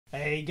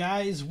Hey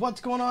guys,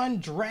 what's going on?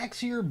 Drax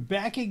here,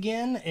 back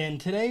again,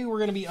 and today we're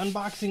going to be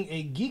unboxing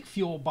a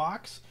GeekFuel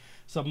box.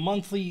 It's a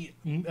monthly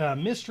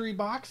mystery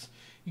box.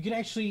 You can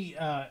actually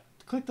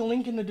click the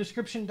link in the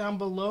description down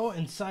below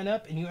and sign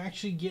up, and you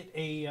actually get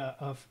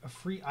a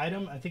free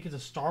item. I think it's a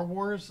Star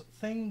Wars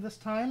thing this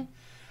time.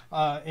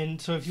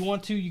 And so if you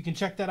want to, you can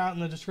check that out in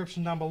the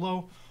description down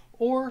below.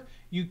 Or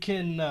you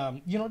can,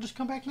 just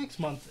come back next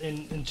month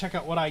and check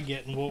out what I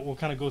get, and we'll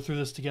kind of go through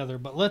this together.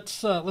 But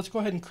let's go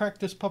ahead and crack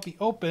this puppy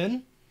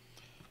open.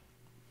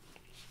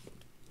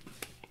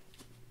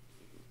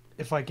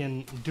 If I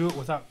can do it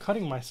without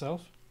cutting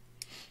myself.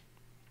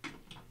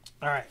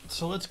 All right,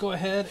 so let's go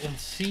ahead and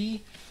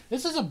see.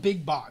 This is a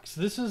big box.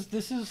 This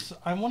is.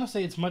 I want to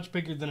say it's much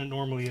bigger than it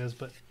normally is,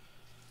 but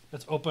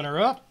let's open her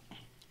up.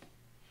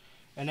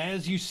 And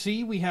as you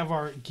see, we have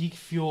our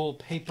GeekFuel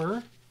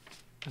paper.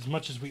 As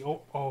much as we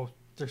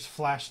there's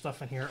flash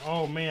stuff in here.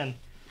 Oh man,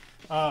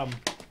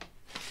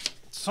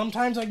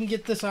 sometimes I can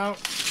get this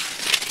out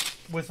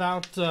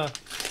without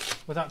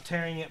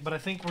tearing it, but I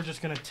think we're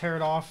just gonna tear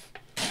it off.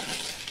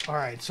 All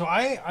right, so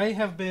I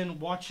have been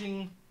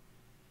watching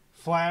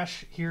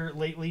Flash here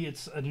lately.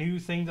 It's a new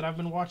thing that I've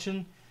been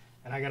watching,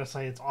 and I gotta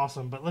say it's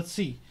awesome. But let's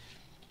see,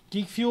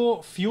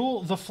 GeekFuel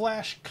Fuel the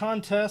Flash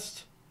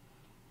contest.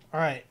 All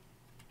right.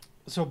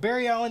 So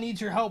Barry Allen needs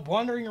your help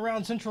wandering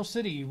around Central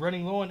City,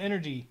 running low on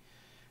energy.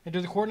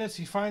 Enter the coordinates,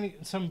 you find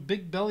some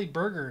big belly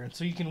burger, and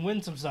so you can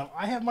win some stuff.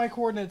 I have my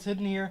coordinates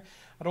hidden here.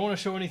 I don't want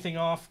to show anything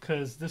off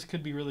because this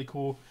could be really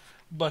cool.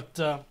 But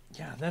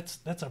yeah, that's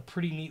a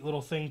pretty neat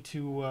little thing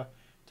to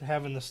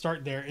have in the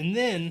start there. And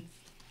then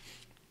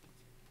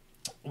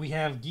we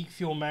have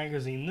GeekFuel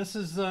magazine. This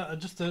is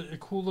just a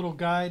cool little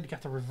guide.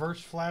 Got the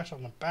reverse flash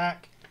on the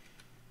back.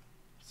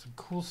 Some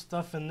cool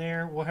stuff in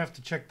there. We'll have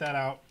to check that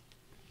out.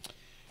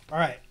 All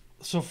right,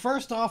 so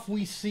first off,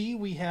 we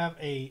have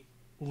a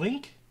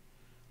Link,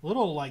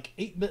 little like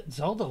 8-bit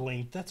Zelda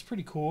Link. That's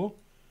pretty cool.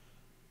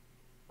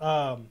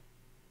 Oh,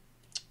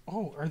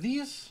 are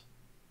these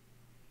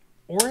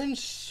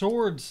orange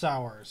sword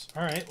sours?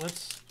 All right,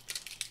 let's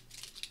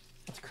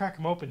crack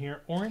them open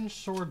here. Orange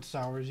sword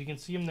sours. You can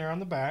see them there on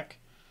the back.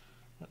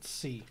 Let's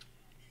see.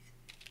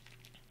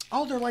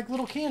 Oh, they're like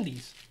little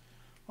candies.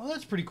 Oh,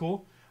 that's pretty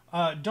cool.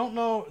 Don't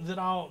know that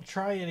I'll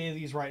try any of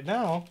these right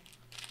now.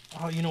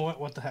 Oh, you know what?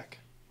 What the heck?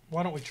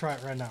 Why don't we try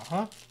it right now,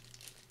 huh?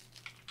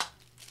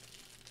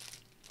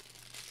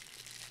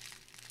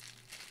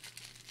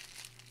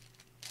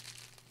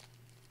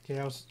 Okay,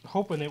 I was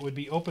hoping it would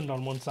be opened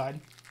on one side.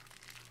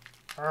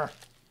 Arrgh.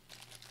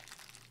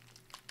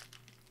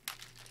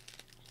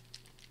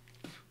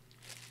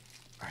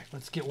 Alright,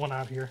 let's get one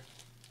out here.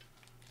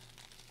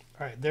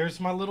 Alright, there's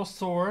my little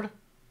sword.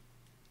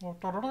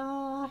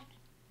 And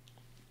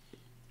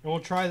we'll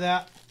try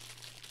that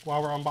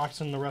while we're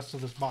unboxing the rest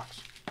of this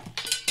box.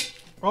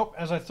 Oh,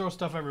 as I throw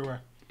stuff everywhere.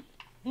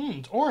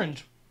 It's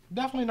orange.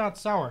 Definitely not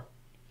sour.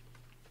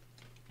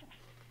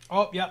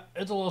 Oh, yeah,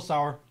 it's a little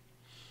sour.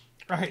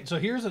 All right, so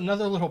here's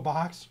another little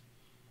box.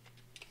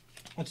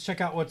 Let's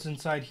check out what's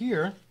inside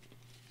here.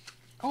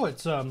 Oh,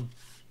 it's a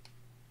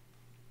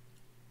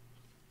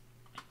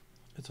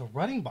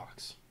running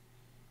box.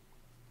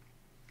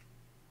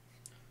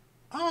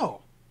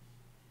 Oh,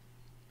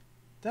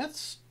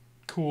 that's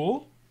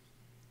cool.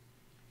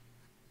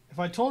 If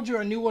I told you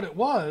I knew what it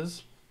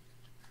was.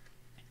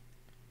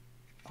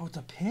 Oh, it's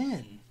a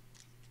pen.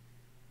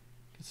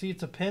 You see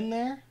it's a pen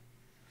there?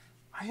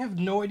 I have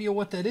no idea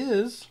what that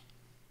is.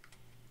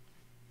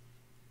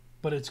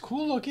 But it's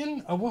cool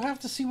looking. We'll have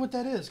to see what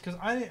that is, because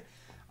I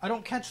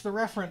don't catch the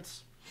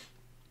reference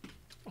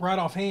right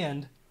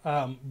offhand,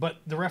 but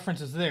the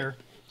reference is there.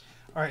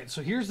 All right,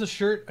 so here's the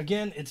shirt.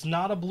 Again, it's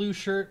not a blue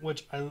shirt,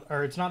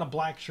 or it's not a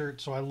black shirt,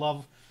 so I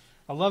love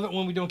it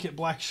when we don't get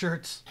black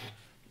shirts.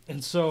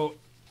 And so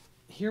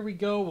here we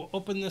go. We'll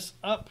open this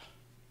up.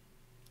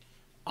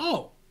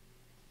 Oh,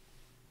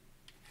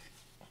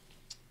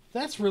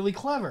 that's really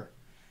clever.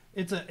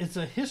 It's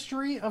a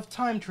history of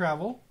time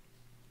travel.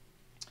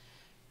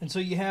 And so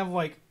you have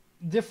like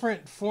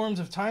different forms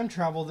of time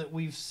travel that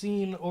we've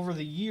seen over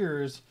the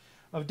years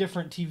of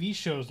different TV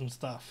shows and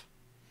stuff.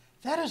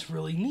 That is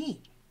really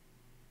neat.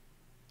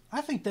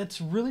 I think that's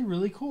really,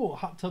 really cool.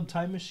 Hot tub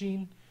time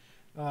machine.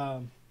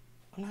 I'm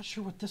not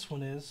sure what this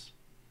one is.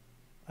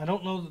 I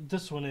don't know what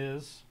this one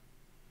is.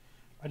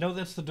 I know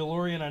that's the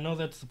DeLorean. I know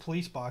that's the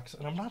police box.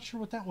 And I'm not sure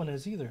what that one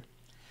is either.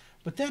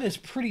 But that is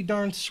pretty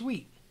darn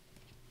sweet.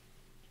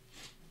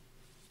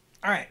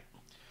 All right.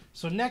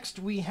 So next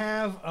we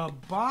have a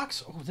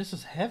box. Oh, this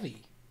is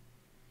heavy.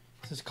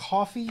 This is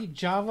coffee,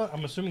 Java.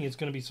 I'm assuming it's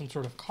going to be some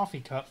sort of coffee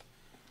cup.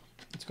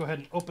 Let's go ahead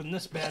and open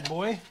this bad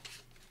boy.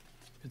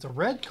 It's a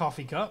red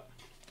coffee cup.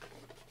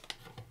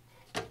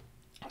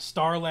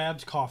 Star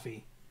Labs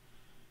coffee.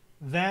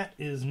 That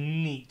is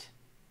neat.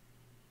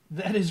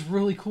 That is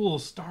really cool.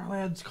 Star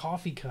Labs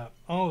coffee cup.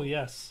 Oh,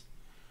 yes.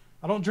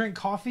 I don't drink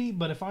coffee,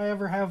 but if I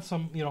ever have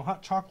some,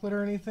 hot chocolate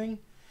or anything,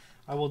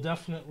 I will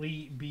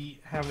definitely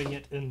be having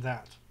it in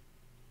that.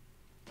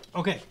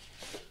 Okay,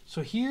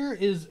 so here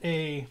is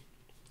a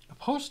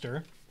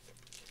poster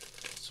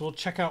So we'll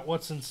check out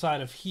what's inside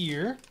of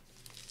here.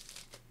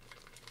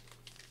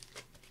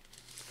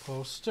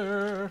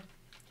 Poster.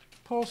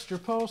 Poster,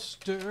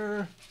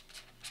 poster.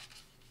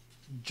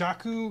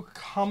 Jakku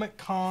Comic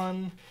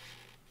Con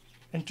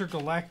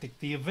Intergalactic.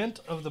 The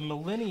event of the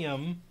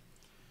Millennium.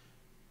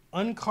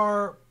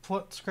 Uncar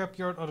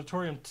Scrapyard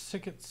Auditorium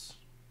tickets.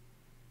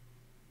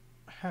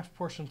 Half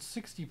portion,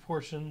 60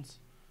 portions.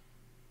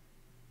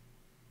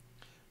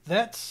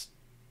 That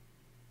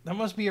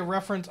must be a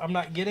reference I'm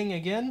not getting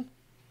again.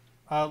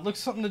 Looks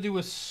something to do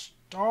with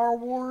Star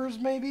Wars,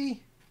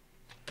 maybe?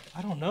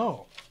 I don't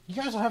know. You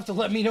guys will have to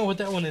let me know what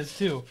that one is,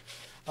 too.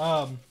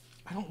 I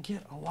don't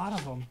get a lot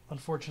of them,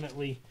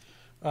 unfortunately.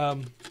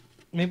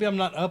 Maybe I'm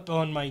not up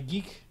on my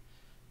geek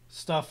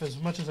stuff as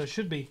much as I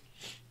should be.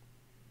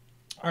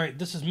 Alright,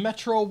 this is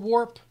Metro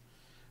Warp.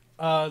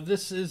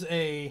 This is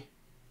a...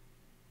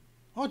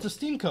 Oh, it's a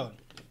Steam code.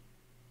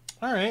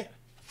 Alright.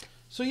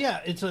 So yeah,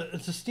 it's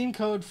a Steam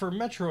code for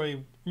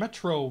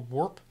Metro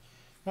Warp.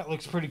 That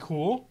looks pretty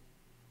cool.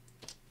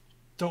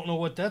 Don't know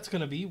what that's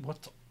going to be.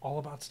 What's all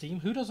about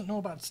Steam? Who doesn't know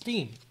about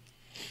Steam?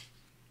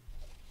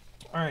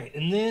 Alright,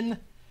 and then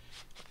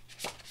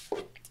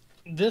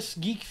this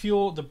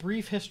GeekFuel, The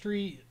Brief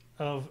History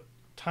of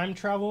Time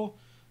Travel.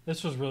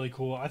 This was really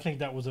cool. I think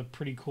that was a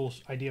pretty cool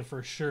idea for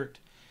a shirt.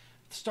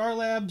 Star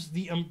Labs,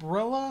 The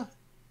Umbrella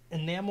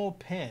Enamel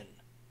Pen.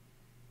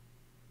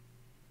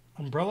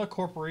 Umbrella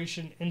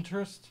Corporation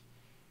interest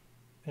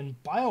in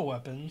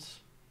bioweapons.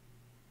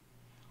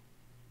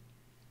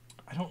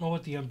 I don't know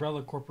what the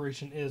Umbrella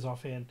Corporation is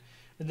offhand.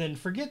 And then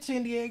forget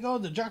San Diego.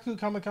 The Jakku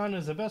Comic Con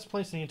is the best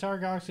place in the entire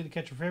galaxy to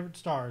catch your favorite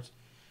stars.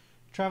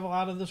 Travel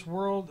out of this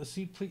world.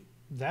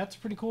 That's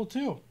pretty cool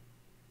too.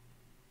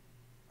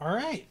 All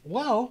right.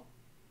 Well,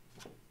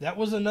 that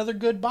was another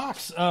good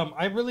box.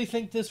 I really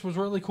think this was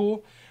really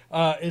cool.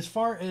 As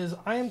far as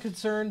I am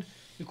concerned,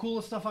 the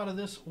coolest stuff out of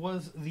this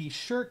was the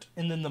shirt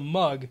and then the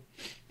mug.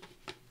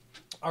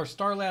 Our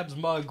Star Labs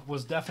mug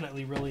was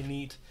definitely really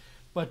neat.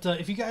 But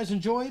if you guys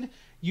enjoyed,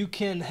 you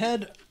can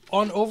head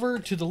on over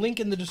to the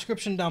link in the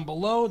description down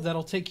below.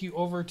 That'll take you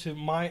over to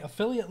my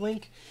affiliate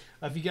link.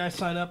 If you guys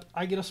sign up,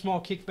 I get a small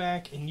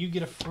kickback and you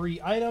get a free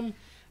item.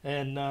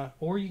 And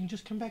or you can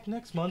just come back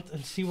next month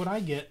and see what I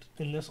get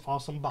in this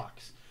awesome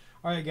box.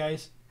 All right,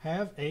 guys,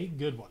 have a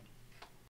good one.